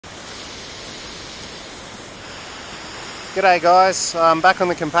G'day guys, I'm back on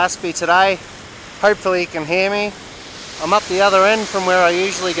the Campaspe today. Hopefully you can hear me. I'm up the other end from where I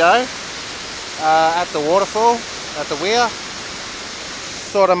usually go, at the waterfall, at the weir.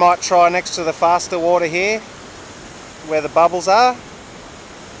 Thought I might try next to the faster water here, where the bubbles are.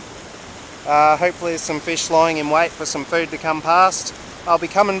 Hopefully there's some fish lying in wait for some food to come past. I'll be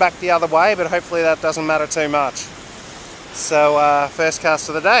coming back the other way, but hopefully that doesn't matter too much. So first cast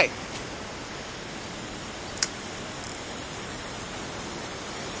of the day.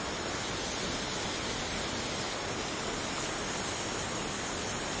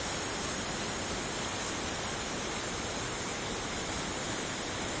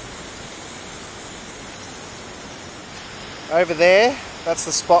 Over there, that's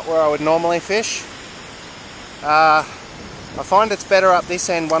the spot where I would normally fish. I find it's better up this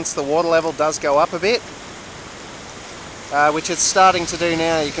end once the water level does go up a bit, which it's starting to do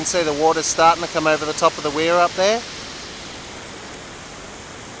now. You can see the water's starting to come over the top of the weir up there.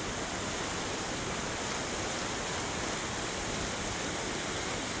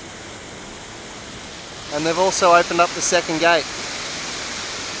 And they've also opened up the second gate.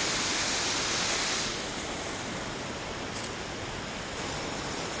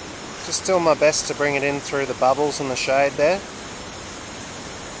 Just doing my best to bring it in through the bubbles and the shade there.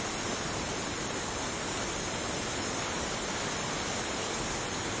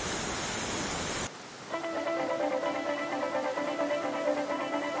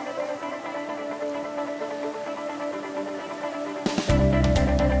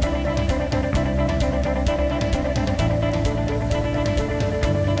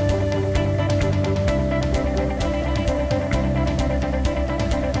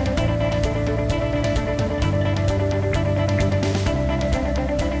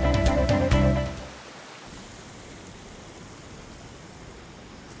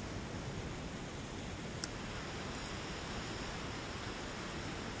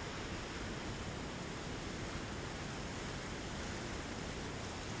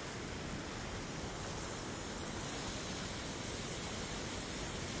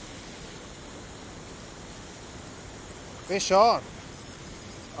 Fish on!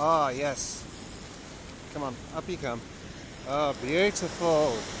 Oh yes. Come on, up you come. Oh,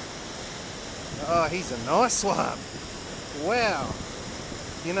 beautiful. Oh, he's a nice one. Wow.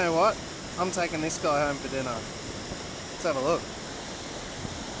 You know what? I'm taking this guy home for dinner. Let's have a look.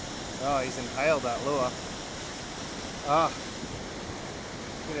 Oh, he's impaled that lure. Ah.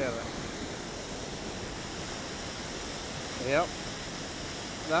 Get out of there. Yep.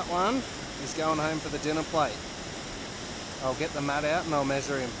 That one is going home for the dinner plate. I'll get the mat out and I'll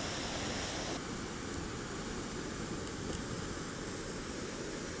measure him.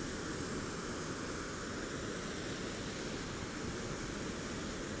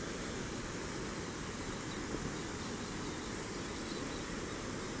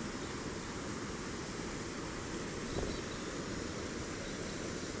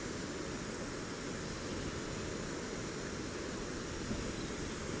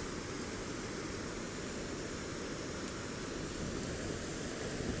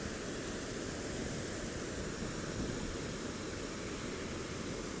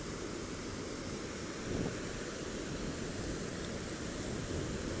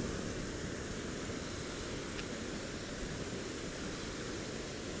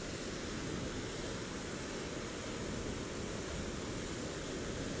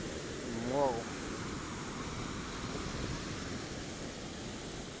 Whoa.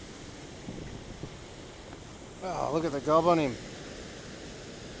 Oh, look at the gob on him.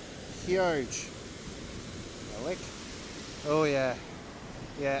 Huge. A lick. Oh yeah.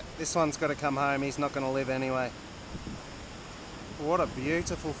 Yeah, this one's got to come home. He's not going to live anyway. What a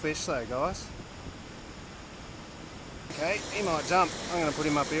beautiful fish though, guys. Okay, he might jump. I'm going to put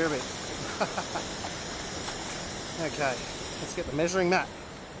him up here a bit. Okay, let's get the measuring mat.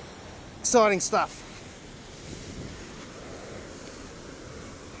 Exciting stuff.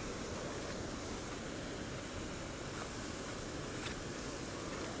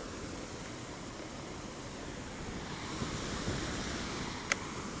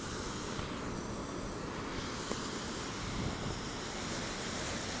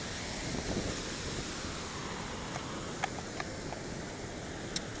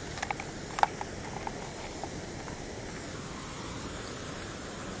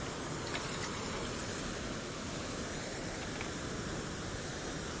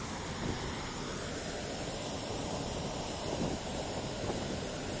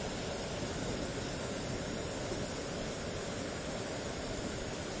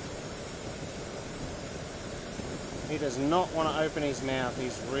 He does not want to open his mouth.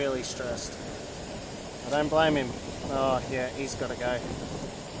 He's really stressed. I don't blame him. Oh yeah, he's got to go.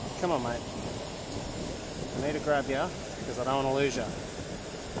 Come on, mate. I need to grab you because I don't want to lose you.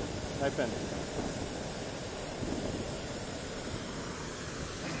 Open.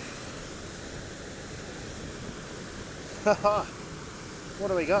 What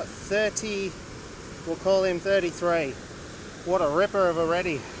do we got? 30, we'll call him 33. What a ripper of a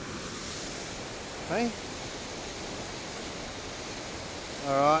reddy. Hey?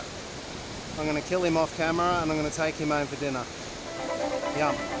 Alright, I'm going to kill him off camera and I'm going to take him home for dinner.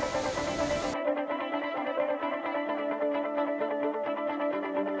 Yum.